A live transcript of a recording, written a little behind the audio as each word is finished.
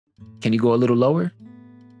Can you go a little lower?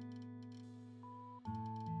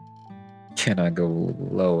 Can I go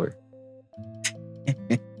lower?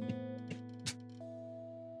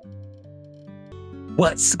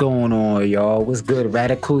 What's going on, y'all? What's good,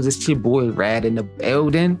 Radicals? It's your boy Rad in the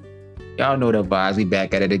building. Y'all know the vibes. We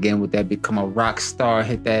back at it again with that Become a Rock Star.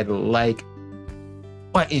 Hit that like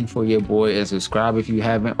button for your boy and subscribe if you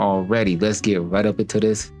haven't already. Let's get right up into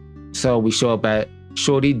this. So we show up at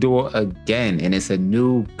Shorty door again, and it's a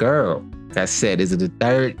new girl. Like I said, is it the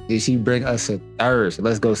third? Did she bring us a third? So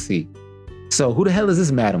let's go see. So who the hell is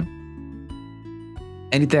this madam?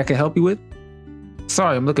 Anything I can help you with?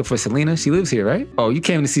 Sorry, I'm looking for Selena. She lives here, right? Oh, you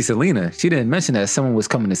came to see Selena. She didn't mention that someone was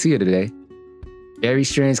coming to see her today. Very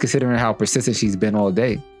strange considering how persistent she's been all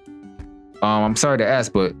day. I'm sorry to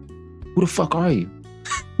ask, but who the fuck are you?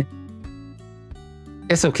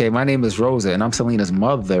 It's okay. My name is Rosa, and I'm Selena's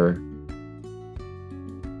mother.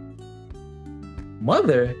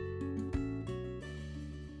 Mother?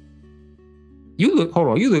 You look, hold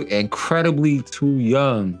on, you look incredibly too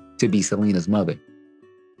young to be Selena's mother.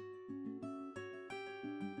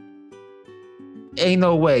 Ain't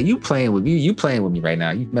no way. You playing with me. You playing with me right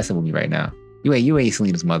now. You messing with me right now. You ain't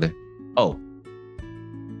Selena's mother. Oh.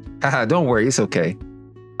 Haha, don't worry. It's okay.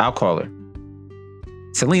 I'll call her.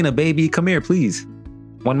 Selena, baby, come here, please.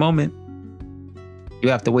 One moment. You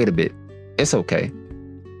have to wait a bit. It's okay.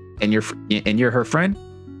 And you're her friend,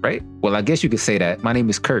 right? Well, I guess you could say that. My name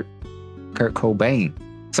is Kurt. Kurt Cobain.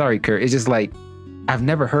 Sorry, Kurt. It's just like, I've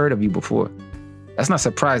never heard of you before. That's not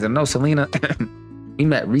surprising. No, Selena, we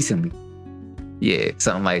met recently. Yeah,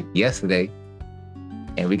 something like yesterday.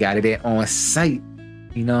 And we got it in on site.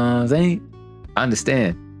 You know what I'm saying? I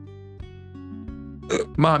understand.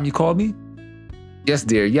 Mom, you called me? Yes,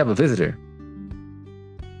 dear. You have a visitor.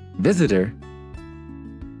 Visitor?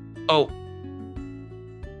 Oh.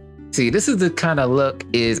 See, this is the kind of look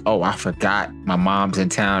is, oh, I forgot my mom's in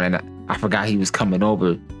town and I forgot he was coming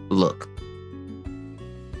over. Look.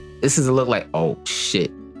 This is a look like, oh,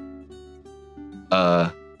 shit.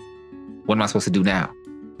 What am I supposed to do now?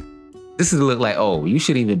 This is a look like, oh, you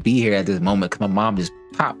shouldn't even be here at this moment because my mom just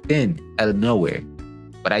popped in out of nowhere.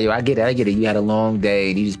 But I get it. You had a long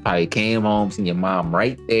day and you just probably came home, seen your mom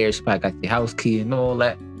right there. She probably got your house key and all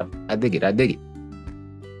that. I dig it.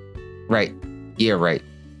 Right. Yeah, right.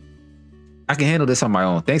 I can handle this on my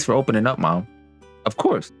own. Thanks for opening up, Mom. Of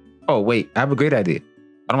course. Oh, wait, I have a great idea.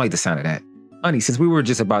 I don't like the sound of that. Honey, since we were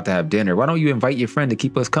just about to have dinner, why don't you invite your friend to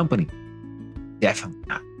keep us company? Definitely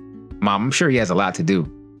not. Mom, I'm sure he has a lot to do.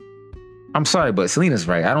 I'm sorry, but Selena's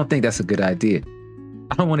right. I don't think that's a good idea.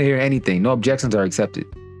 I don't want to hear anything. No objections are accepted.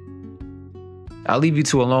 I'll leave you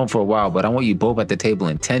two alone for a while, but I want you both at the table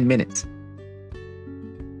in 10 minutes.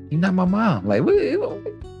 You're not my mom. Like, what?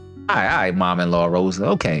 All right, mom-in-law Rosa.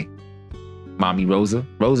 Okay. Mommy Rosa.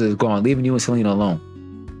 Rosa is gone, leaving you and Selena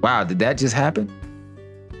alone. Wow, did that just happen?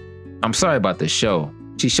 I'm sorry about the show.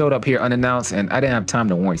 She showed up here unannounced, and I didn't have time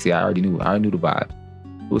to warn. See, I already knew the vibe.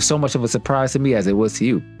 It was so much of a surprise to me as it was to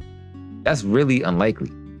you. That's really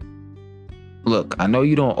unlikely. Look, I know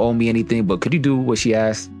you don't owe me anything, but could you do what she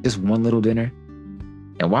asked? Just one little dinner?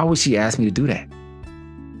 And why would she ask me to do that?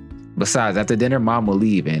 Besides, after dinner, Mom will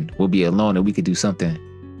leave and we'll be alone and we could do something.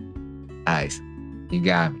 Nice. You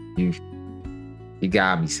got me. You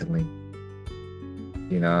got me, Selena.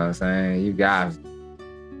 You know what I'm saying? You got me.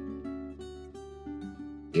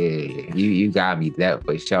 Yeah, you got me that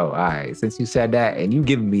for sure. All right, since you said that and you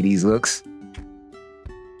giving me these looks,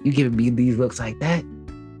 like that,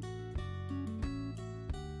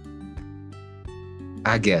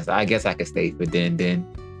 I guess I could stay for then, and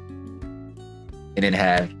then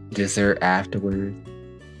have dessert afterwards.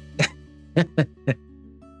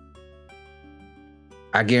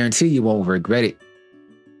 I guarantee you won't regret it.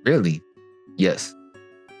 Really? Yes.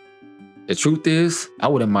 The truth is, I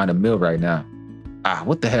wouldn't mind a meal right now.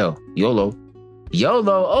 What the hell? YOLO.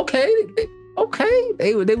 Okay.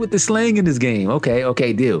 They with the slang in this game.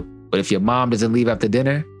 Okay, deal. But if your mom doesn't leave after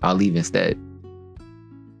dinner, I'll leave instead.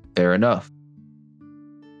 Fair enough.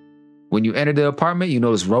 When you enter the apartment, you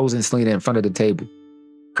notice Rose and Selena in front of the table.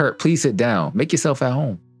 Kurt, please sit down. Make yourself at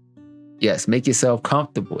home. Yes, make yourself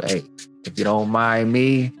comfortable. Hey, if you don't mind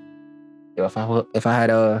me, if I had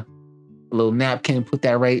a little napkin, put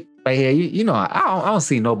that right here. You know, I don't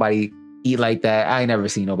see nobody eat like that. I ain't never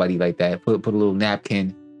seen nobody like that. Put a little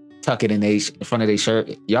napkin, tuck it in front of their shirt.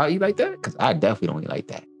 Y'all eat like that? Because I definitely don't eat like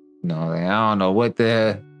that. You know, like, I don't know what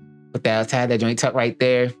that had that joint tucked right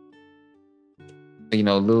there. You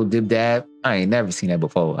know, little dib dab. I ain't never seen that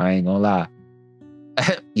before. I ain't gonna lie.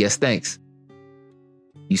 Yes, thanks.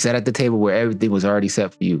 You sat at the table where everything was already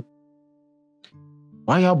set for you.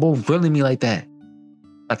 Why y'all both grilling me like that?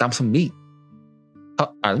 Like I'm some meat. Oh,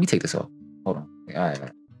 all right, let me take this off. Hold on. All right.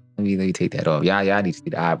 Let me take that off. Y'all need to see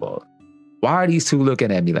the eyeballs. Why are these two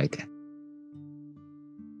looking at me like that?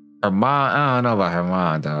 Her mom, I don't know about her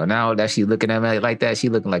mom, though. Now that she's looking at me like that, she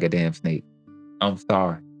looking like a damn snake. I'm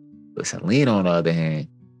sorry. But Selena, on the other hand,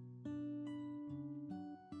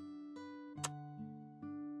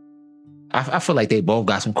 I feel like they both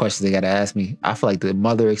got some questions they got to ask me. I feel like the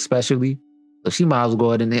mother especially. So she might as well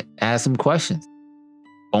go ahead and ask some questions.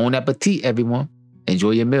 Bon appetit, everyone.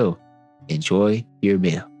 Enjoy your meal. Enjoy your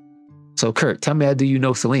meal. So, Kurt, tell me, how do you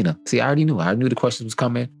know Selena? See, I already knew. I knew the questions was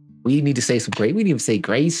coming. We need to say some grace. We didn't even say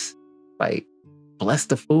grace. Like, bless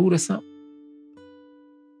the food or something.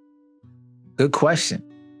 Good question.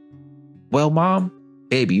 Well, Mom,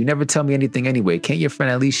 baby, you never tell me anything anyway. Can't your friend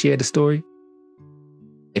at least share the story?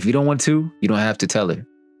 If you don't want to, you don't have to tell her.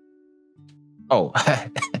 Oh,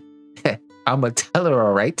 I'm going to tell her,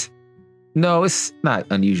 all right? No, it's not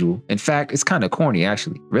unusual. In fact, it's kind of corny,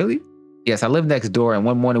 actually. Really? Yes, I live next door, and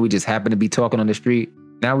one morning we just happened to be talking on the street.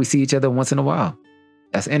 Now we see each other once in a while.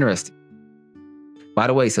 That's interesting. By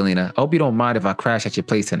the way, Selena, I hope you don't mind if I crash at your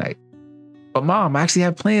place tonight. But Mom, I actually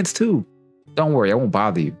have plans too. Don't worry, I won't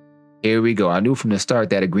bother you. Here we go. I knew from the start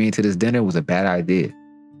that agreeing to this dinner was a bad idea.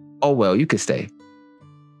 Oh well, you could stay.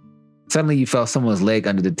 Suddenly you felt someone's leg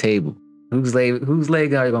under the table. Whose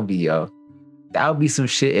leg are you gonna be, yo? That would be some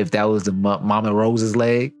shit if that was the Mama Rose's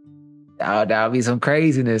leg. That would be some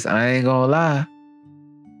craziness. I ain't gonna lie.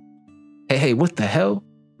 Hey, what the hell?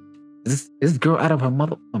 Is this girl out of her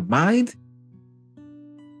mind?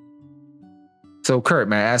 So, Kurt,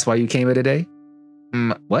 may I ask why you came here today?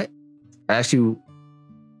 What? I asked you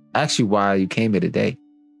why you came here today.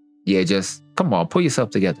 Yeah, just come on, pull yourself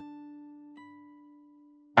together.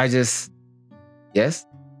 I just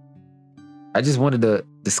wanted to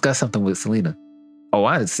discuss something with Selena. Oh,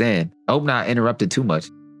 I understand. I hope not interrupted too much.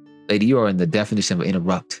 Lady, you are in the definition of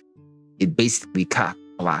interrupt. It basically cock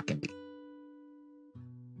blocking me.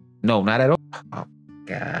 No, not at all. Oh,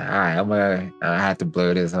 God. All right, I have to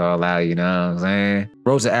blur this all out, you know what I'm saying?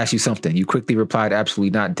 Rosa asked you something. You quickly replied,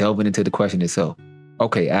 absolutely not, delving into the question itself.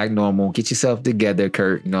 Okay, act normal. Get yourself together,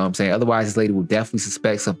 Kurt. You know what I'm saying? Otherwise, this lady will definitely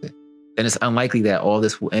suspect something. Then it's unlikely that all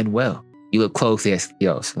this will end well. You look close. Yes,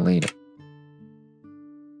 yo, Selena.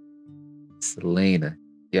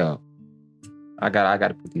 Yo, I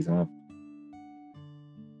gotta put these on.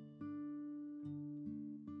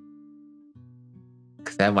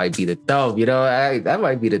 Cause that might be the thumb, you know. That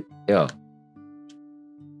might be the yo.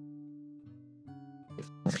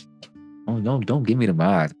 Oh, don't give me the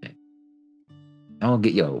eyes, man. I don't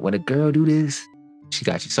get when a girl do this, she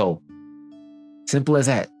got you. So simple as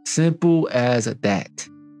that. Simple as that.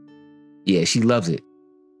 Yeah, she loves it.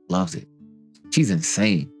 Loves it. She's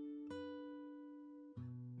insane.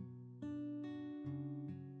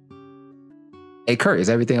 Hey, Kurt, is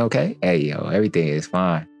everything okay? Hey, yo, everything is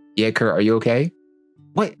fine. Yeah, Kurt, are you okay?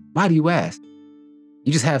 What? Why do you ask?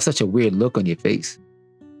 You just have such a weird look on your face.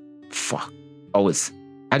 Fuck. Oh, I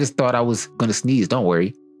just thought I was gonna sneeze. Don't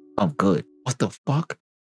worry. I'm good. What the fuck?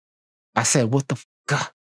 I said, what the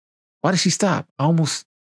fuck? Why did she stop? Oh,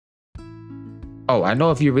 I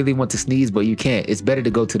know if you really want to sneeze, but you can't. It's better to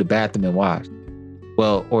go to the bathroom and wash.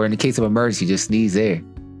 Well, or in the case of emergency, just sneeze there.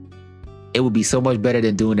 It would be so much better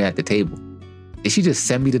than doing it at the table. Did she just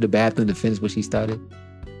send me to the bathroom to finish what she started?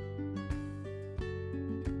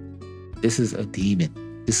 This is a demon.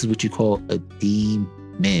 This is what you call a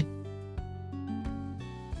demon.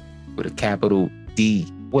 With a capital D.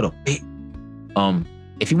 What a big.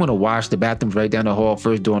 If you want to wash, the bathroom's right down the hall,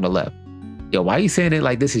 first door on the left. Yo, why are you saying it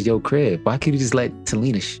like this is your crib? Why can't you just let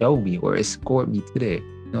Selena show me or escort me to there?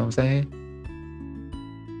 You know what I'm saying?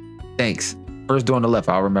 Thanks. First door on the left,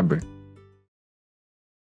 I'll remember.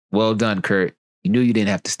 Well done, Kurt. You knew you didn't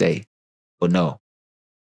have to stay. But no.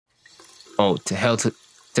 Oh, to hell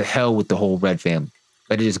with the whole Red family.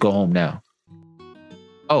 Better just go home now.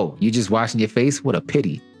 Oh, you just washing your face? What a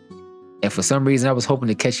pity. And for some reason, I was hoping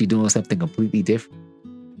to catch you doing something completely different.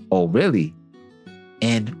 Oh, really?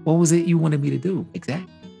 And what was it you wanted me to do?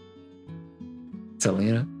 Exactly.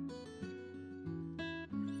 Selena?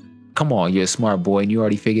 Come on, you're a smart boy and you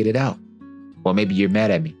already figured it out. Or maybe you're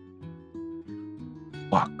mad at me.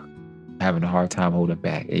 Fuck. I'm having a hard time holding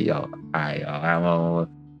back. Hey, yo. All right, y'all. I'm on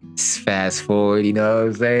fast forward, you know what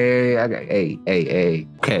I'm saying? Hey.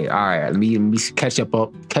 Okay, all right. Let me catch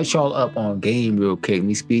y'all up on game real quick. Let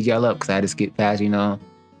me speed y'all up because I had to skip past, I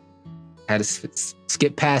had to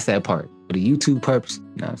skip past that part for the YouTube purpose. You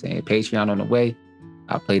know what I'm saying? Patreon on the way.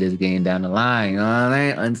 I'll play this game down the line. You know what I'm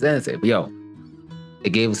saying? Uncensored. But yo, they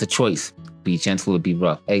gave us a choice. Be gentle or be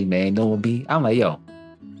rough. Hey, man, no one be. I'm like, yo,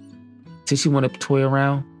 till she want to toy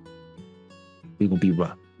around, we gonna be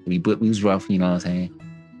rough. We was rough, you know what I'm saying?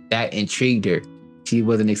 That intrigued her. She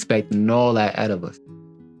wasn't expecting all that out of us.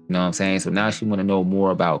 You know what I'm saying? So now she want to know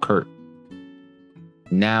more about Kurt.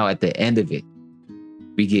 Now at the end of it,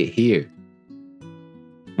 we get here.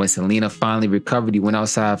 When Selena finally recovered, he went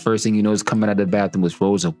outside. First thing you know is coming out of the bathroom was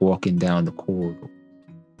Rosa walking down the corridor.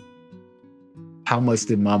 How much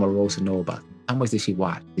did Mama Rosa know about it? How much did she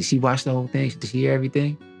watch? Did she watch the whole thing? Did she hear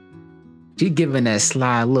everything? She giving that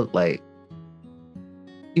sly look like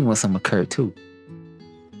she wants some of Kurt too.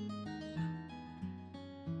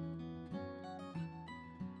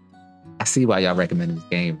 I see why y'all recommended this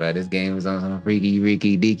game, bro. This game was on some freaky,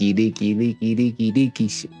 ricky, dicky, dicky, leaky, dicky, dicky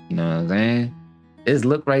shit. You know what I'm saying? This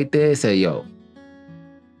look right there say, yo,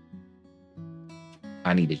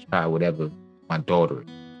 I need to try whatever my daughter is.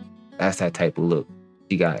 That's that type of look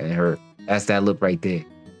she got in her. That's that look right there.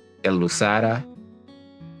 That little side eye.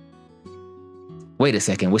 Wait a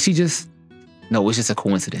second. Was she just... No, it's just a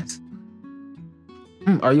coincidence.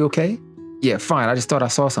 Are you okay? Yeah, fine. I just thought I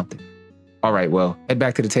saw something. All right, well, head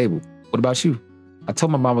back to the table. What about you? I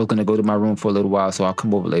told my mom I was going to go to my room for a little while, so I'll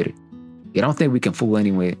come over later. Yeah, I don't think we can fool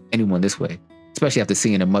anyone this way, especially after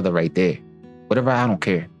seeing her mother right there. Whatever, I don't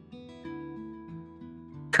care.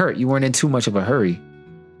 Kurt, you weren't in too much of a hurry.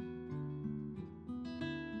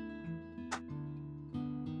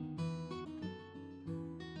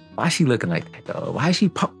 Why is she looking like that, though? Why is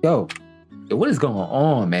she Yo, what is going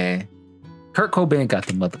on, man? Kurt Cobain got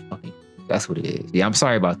the motherfucking... That's what it is. Yeah, I'm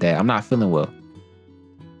sorry about that. I'm not feeling well.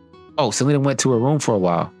 Oh, Selena went to her room for a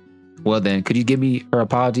while. Well then, could you give me her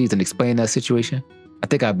apologies and explain that situation? I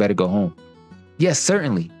think I better go home. Yes,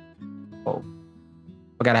 certainly. Oh,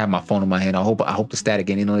 I gotta have my phone in my hand. I hope the static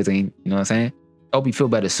any noise ain't, you know what I'm saying? I hope you feel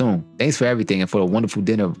better soon. Thanks for everything and for a wonderful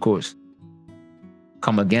dinner, of course.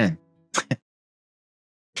 Come again.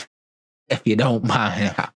 If you don't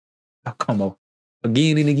mind, I'll come over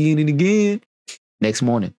again and again and again. Next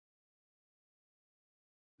morning.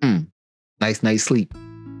 Nice night's sleep.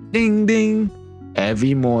 Ding, ding.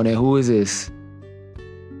 Every morning. Who is this?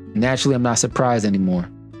 Naturally, I'm not surprised anymore.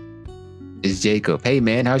 It's Jacob. Hey,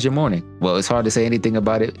 man, how's your morning? Well, it's hard to say anything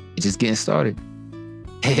about it. It's just getting started.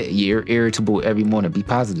 You're irritable every morning. Be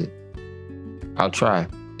positive. I'll try.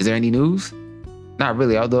 Is there any news? Not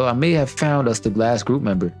really, although I may have found us the last group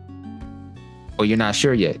member. Oh, you're not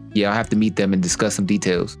sure yet? Yeah, I'll have to meet them and discuss some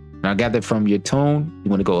details. And I gather from your tone, you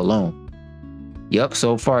want to go alone. Yep,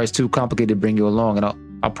 so far it's too complicated to bring you along, and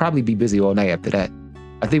I'll probably be busy all night after that.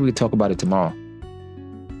 I think we can talk about it tomorrow.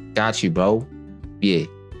 Got you, bro. Yeah.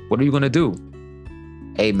 What are you gonna do?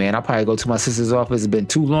 Hey, man, I'll probably go to my sister's office. It's been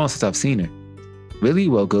too long since I've seen her. Really?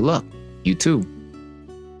 Well, good luck. You too.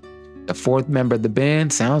 The fourth member of the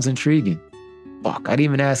band sounds intriguing. Fuck, I didn't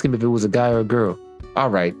even ask him if it was a guy or a girl. All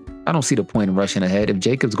right, I don't see the point in rushing ahead. If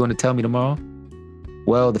Jacob's going to tell me tomorrow,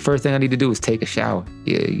 well, the first thing I need to do is take a shower.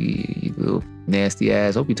 Yeah, you little nasty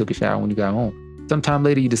ass. Hope you took a shower when you got home. Sometime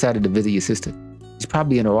later, you decided to visit your sister. She's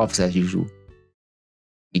probably in her office as usual.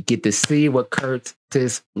 You get to see what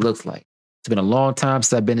Curtis looks like. It's been a long time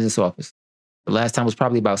since I've been in this office. The last time was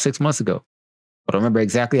probably about 6 months ago. But I remember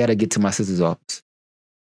exactly how to get to my sister's office.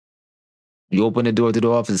 You opened the door to the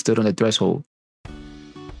office and stood on the threshold.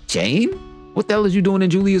 Jane? What the hell is you doing in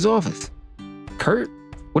Julia's office? Kurt?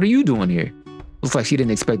 What are you doing here? Looks like she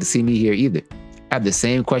didn't expect to see me here either. I have the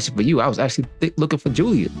same question for you. I was actually looking for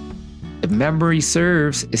Julia. If memory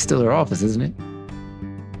serves, it's still her office, isn't it?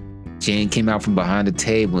 Jane came out from behind the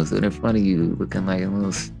table and stood in front of you, looking like a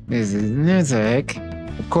little snizzick.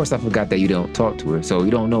 Of course, I forgot that you don't talk to her, so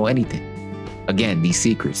you don't know anything. Again, these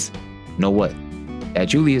secrets. Know what? That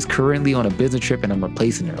Julia is currently on a business trip and I'm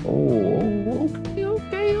replacing her. Oh, okay.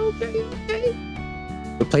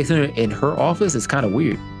 Replacing her in her office is kind of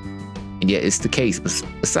weird. And yet it's the case.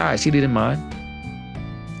 Besides, she didn't mind.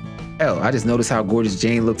 Hell, I just noticed how gorgeous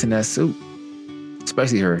Jane looked in that suit.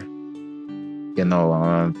 Especially her. You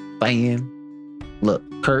know, banging. Look,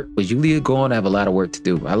 Kurt, with Julia gone, I have a lot of work to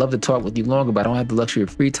do. I love to talk with you longer, but I don't have the luxury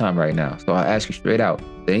of free time right now. So I'll ask you straight out. Is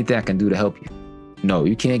there anything I can do to help you? No,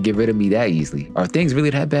 you can't get rid of me that easily. Are things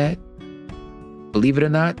really that bad? Believe it or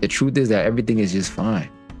not, the truth is that everything is just fine.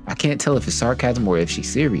 I can't tell if it's sarcasm or if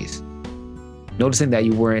she's serious. Noticing that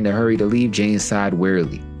you weren't in a hurry to leave, Jane sighed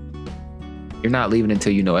wearily. You're not leaving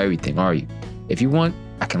until you know everything, are you? If you want,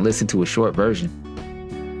 I can listen to a short version.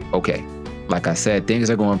 Okay, like I said, things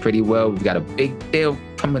are going pretty well. We've got a big deal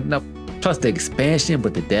coming up, plus the expansion,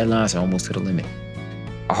 but the deadlines are almost to the limit.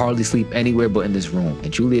 I hardly sleep anywhere but in this room,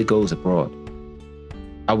 and Julia goes abroad.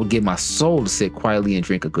 I would give my soul to sit quietly and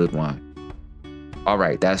drink a good wine. All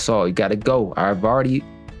right, that's all. You gotta go. I've already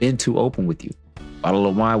been too open with you. Bottle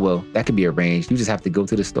of wine, well, that could be arranged. You just have to go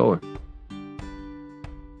to the store.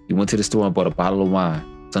 You went to the store and bought a bottle of wine.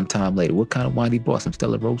 Sometime later, what kind of wine he bought? Some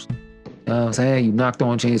Stella Rosa? You know what I'm saying? You knocked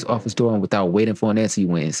on Jane's office door and without waiting for an answer, you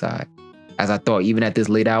went inside. As I thought, even at this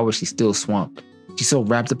late hour, she's still swamped. She's so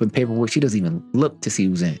wrapped up in paperwork, she doesn't even look to see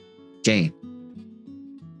who's in. Jane.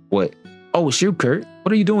 What? Oh, it's you, Kurt.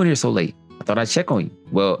 What are you doing here so late? I thought I'd check on you.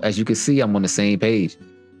 Well, as you can see, I'm on the same page.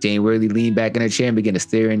 Jane wearily leaned back in her chair and began to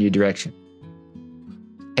stare in your direction.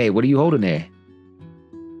 Hey, what are you holding there?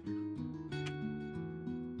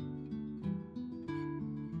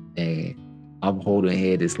 And I'm holding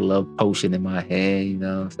here this love potion in my hand, you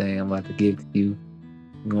know what I'm saying? I'm about to give it to you.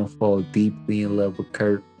 I'm gonna fall deeply in love with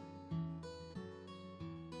Kurt.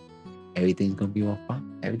 Everything's gonna be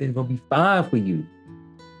fine. Everything's gonna be fine for you.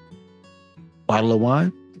 Bottle of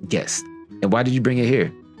wine? Yes. And why did you bring it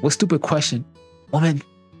here? What stupid question? Woman,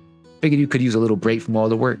 figured you could use a little break from all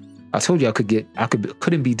the work. I told you I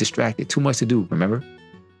couldn't be distracted. Too much to do, remember?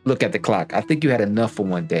 Look at the clock. I think you had enough for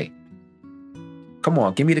one day. Come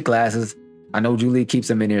on, give me the glasses. I know Julia keeps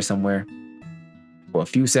them in here somewhere. For a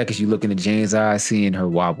few seconds, you look into Jane's eyes, seeing her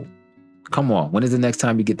wobble. Come on, when is the next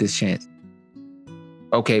time you get this chance?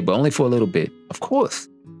 Okay, but only for a little bit. Of course.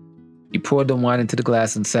 You poured the wine into the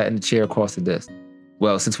glass and sat in the chair across the desk.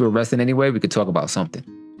 Well, since we're resting anyway, we could talk about something.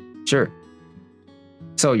 Sure.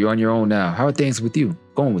 So you're on your own now. How are things with you?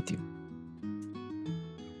 Going with you?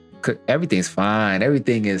 Everything's fine.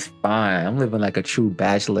 Everything is fine. I'm living like a true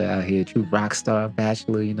bachelor out here, true rock star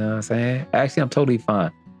bachelor, you know what I'm saying? Actually, I'm totally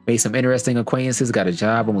fine. Made some interesting acquaintances, got a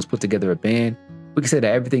job, almost put together a band. We can say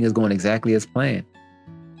that everything is going exactly as planned.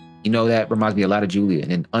 You know, that reminds me a lot of Julia.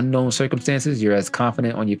 And in unknown circumstances, you're as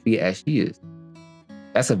confident on your feet as she is.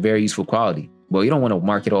 That's a very useful quality. Well, you don't want to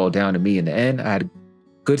mark it all down to me. In the end, I had a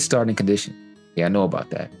good starting condition. Yeah, I know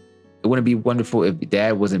about that. It wouldn't be wonderful if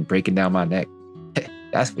Dad wasn't breaking down my neck.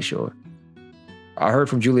 That's for sure. I heard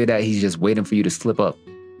from Julia that he's just waiting for you to slip up.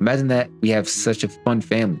 Imagine that we have such a fun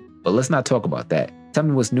family. But let's not talk about that. Tell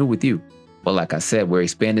me what's new with you. Well, like I said, we're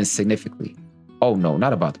expanding significantly. Oh no,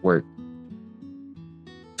 not about the work.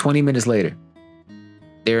 20 minutes later,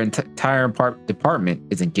 their entire department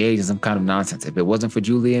is engaged in some kind of nonsense. If it wasn't for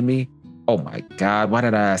Julia and me, oh my God, why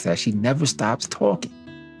did I ask that? She never stops talking.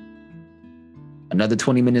 Another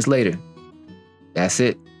 20 minutes later, that's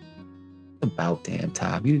it. About damn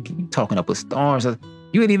time. You talking up a storm.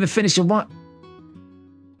 You ain't even finished your one.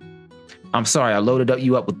 I'm sorry, I loaded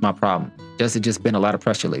you up with my problem. It's just been a lot of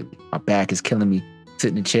pressure lately. My back is killing me.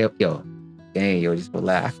 Sitting in the chair. Yo, dang, yo, just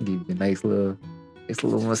relax. I can give you a nice little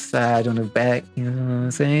massage on the back. You know what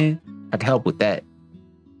I'm saying? I can help with that.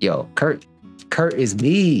 Yo, Kurt is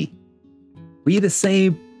me. We the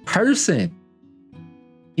same person.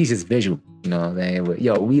 He's just visual. You know what I'm saying? But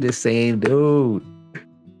yo, we the same dude.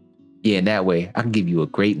 Yeah, in that way, I can give you a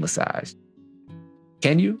great massage.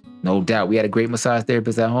 Can you? No doubt. We had a great massage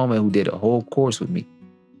therapist at home and who did a whole course with me.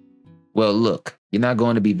 Well, look, you're not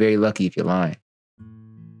going to be very lucky if you're lying.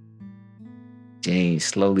 Jane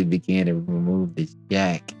slowly began to remove the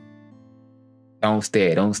jacket. Don't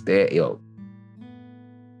stare. Yo.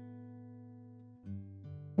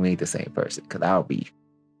 We ain't the same person, because I'll be.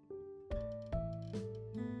 You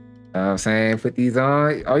know what I'm saying? Put these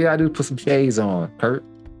on. All you gotta do is put some shades on, Kurt.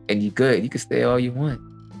 And you good. You can stay all you want.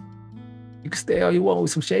 You can stay all you want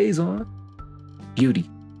with some shades on. Beauty.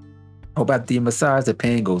 Hope after your massage, the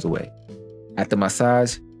pain goes away. After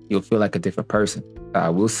massage, you'll feel like a different person.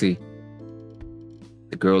 We'll see.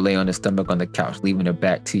 The girl lay on her stomach on the couch, leaving her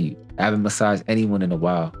back to you. I haven't massaged anyone in a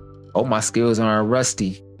while. Hope my skills aren't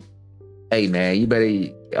rusty. Hey man,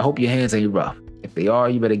 I hope your hands ain't rough. If they are,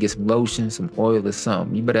 you better get some lotion, some oil or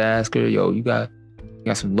something. You better ask her, yo, you got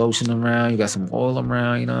some lotion around, you got some oil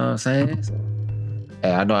around, you know what I'm saying? So,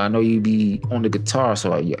 hey, I know you be on the guitar,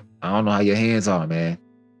 so I don't know how your hands are, man.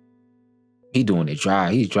 He doing it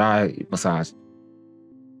dry. He's dry massage.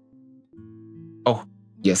 Oh,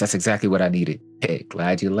 yes, that's exactly what I needed. Hey,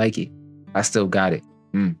 glad you like it. I still got it.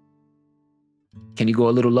 Can you go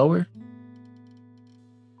a little lower?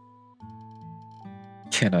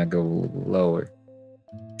 Can I go a little lower?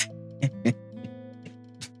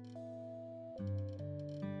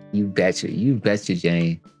 You betcha,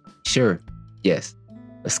 Jane. Sure, yes.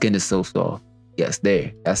 Her skin is so soft. Yes,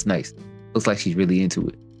 there, that's nice. Looks like she's really into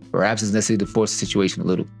it. Perhaps it's necessary to force the situation a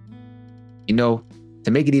little. You know,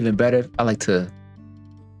 to make it even better, I like to...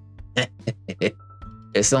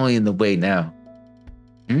 It's only in the way now.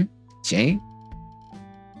 Jane?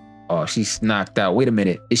 Oh, she's knocked out. Wait a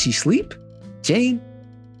minute, is she asleep? Jane?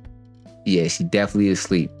 Yeah, she definitely is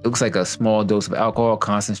asleep. Looks like a small dose of alcohol,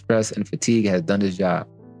 constant stress, and fatigue has done its job.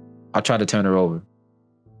 I'll try to turn her over.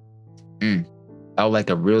 Out like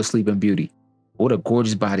a real sleeping beauty. What a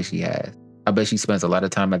gorgeous body she has. I bet she spends a lot of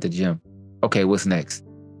time at the gym. Okay, what's next?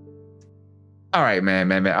 All right,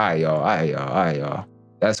 man. All right, y'all.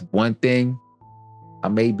 That's one thing. I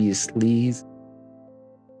may be a sleaze,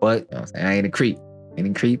 but you know what I'm saying? I ain't a creep. I ain't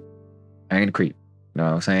a creep. You know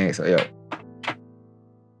what I'm saying? So, yo.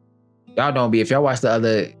 Y'all don't be, if y'all watch the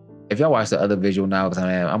other visual novels,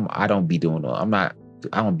 man, I don't be doing all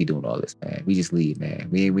this, man. We just leave, man.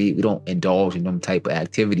 We don't indulge in them type of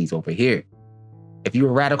activities over here. If you're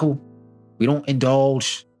a radical, we don't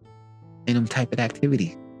indulge in them type of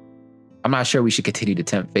activities. I'm not sure we should continue to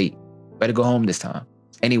tempt fate. Better go home this time.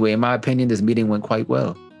 Anyway, in my opinion, this meeting went quite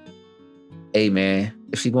well. Hey, man,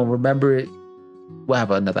 if she gonna remember it, we'll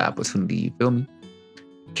have another opportunity, you feel me?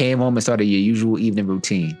 Came home and started your usual evening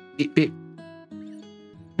routine. Beep, beep.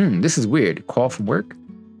 This is weird. Call from work?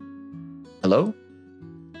 Hello?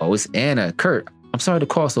 Oh, it's Anna. Kurt, I'm sorry to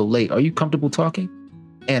call so late. Are you comfortable talking?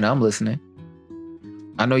 Anna, I'm listening.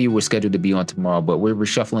 I know you were scheduled to be on tomorrow, but we're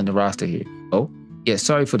reshuffling the roster here. Oh? Yeah,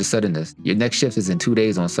 sorry for the suddenness. Your next shift is in 2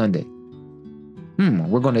 days on Sunday.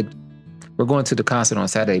 We're going to the concert on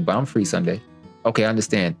Saturday, but I'm free Sunday. Okay, I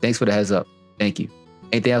understand. Thanks for the heads up. Thank you.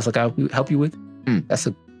 Anything else I can help you with?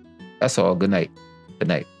 That's all. Good night. Good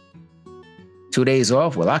night. 2 days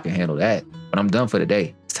off? Well, I can handle that. But I'm done for the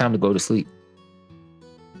day. It's time to go to sleep.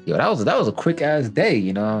 Yo, that was a quick ass day,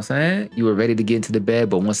 you know what I'm saying? You were ready to get into the bed,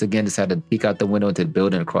 but once again decided to peek out the window into the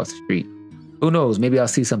building across the street. Who knows? Maybe I'll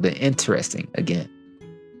see something interesting again.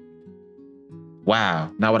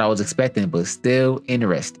 Wow, not what I was expecting, but still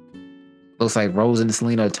interesting. Looks like Rosa and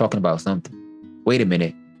Selena are talking about something. Wait a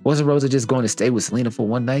minute. Wasn't Rosa just going to stay with Selena for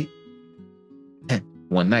one night?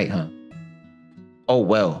 One night, huh? Oh,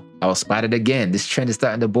 well, I was spotted again. This trend is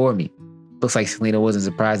starting to bore me. Looks like Selena wasn't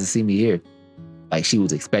surprised to see me here. Like she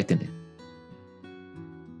was expecting it.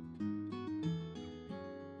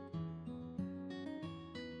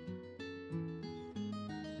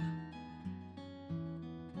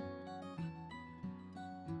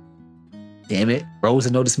 Damn it,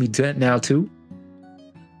 Rosa noticed me now too.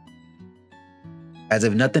 As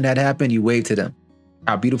if nothing had happened, you waved to them.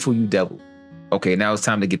 How beautiful, you devil. Okay, now it's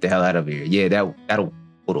time to get the hell out of here. Yeah,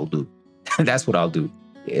 what'll do. That's what I'll do.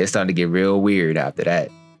 Yeah, it's starting to get real weird after that.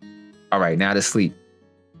 All right, now to sleep.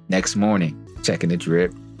 Next morning, checking the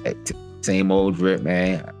drip. Same old drip,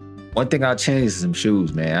 man. One thing I'll change is some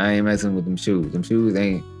shoes, man. I ain't messing with them shoes. Them shoes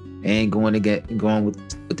ain't going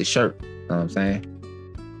with the shirt. You know what I'm saying?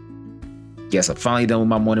 Yes, I'm finally done with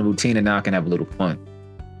my morning routine and now I can have a little fun.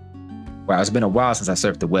 Wow, it's been a while since I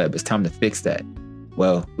surfed the web. It's time to fix that.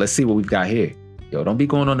 Well, let's see what we've got here. Yo, don't be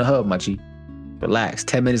going on the hub, my G. Relax.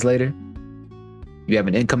 10 minutes later, you have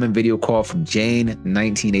an incoming video call from Jane,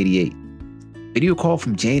 1988. Video call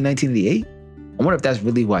from Jane, 1988? I wonder if that's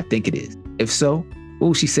really who I think it is. If so, what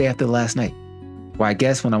will she say after last night? Well, I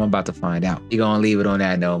guess when I'm about to find out. You're gonna leave it on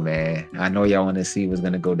that note, man. I know y'all want to see what's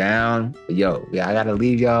gonna go down. But yo, I gotta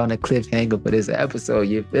leave y'all on a cliffhanger for this episode.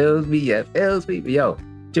 You feels me? But yo,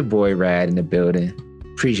 it's your boy Rad in the building.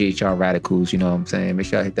 Appreciate y'all radicals, you know what I'm saying? Make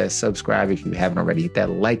sure y'all hit that subscribe if you haven't already. Hit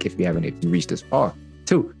that like if you reached this far.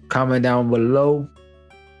 2, comment down below.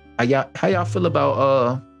 How y'all feel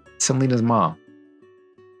about Selena's mom?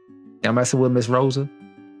 Y'all messing with Miss Rosa?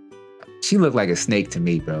 She looked like a snake to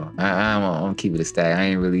me, bro. I'm gonna keep it a stack. I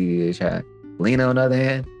ain't really trying. Lena on the other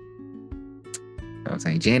hand, you know what I'm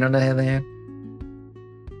saying? Jane on the other hand,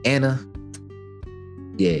 Anna,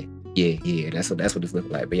 yeah. That's what this look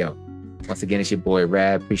like. But yo, once again, it's your boy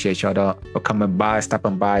Rad. Appreciate y'all for coming by,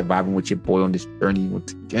 stopping by, vibing with your boy on this journey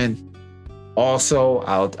once again. Also,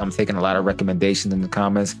 I'm taking a lot of recommendations in the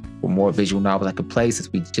comments for more visual novels I could play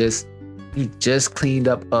since we just cleaned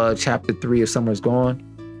up chapter 3 of Summer's Gone.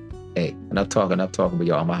 Hey, enough talking, but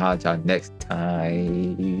y'all, I'm gonna holler at y'all next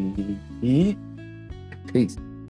time. Peace.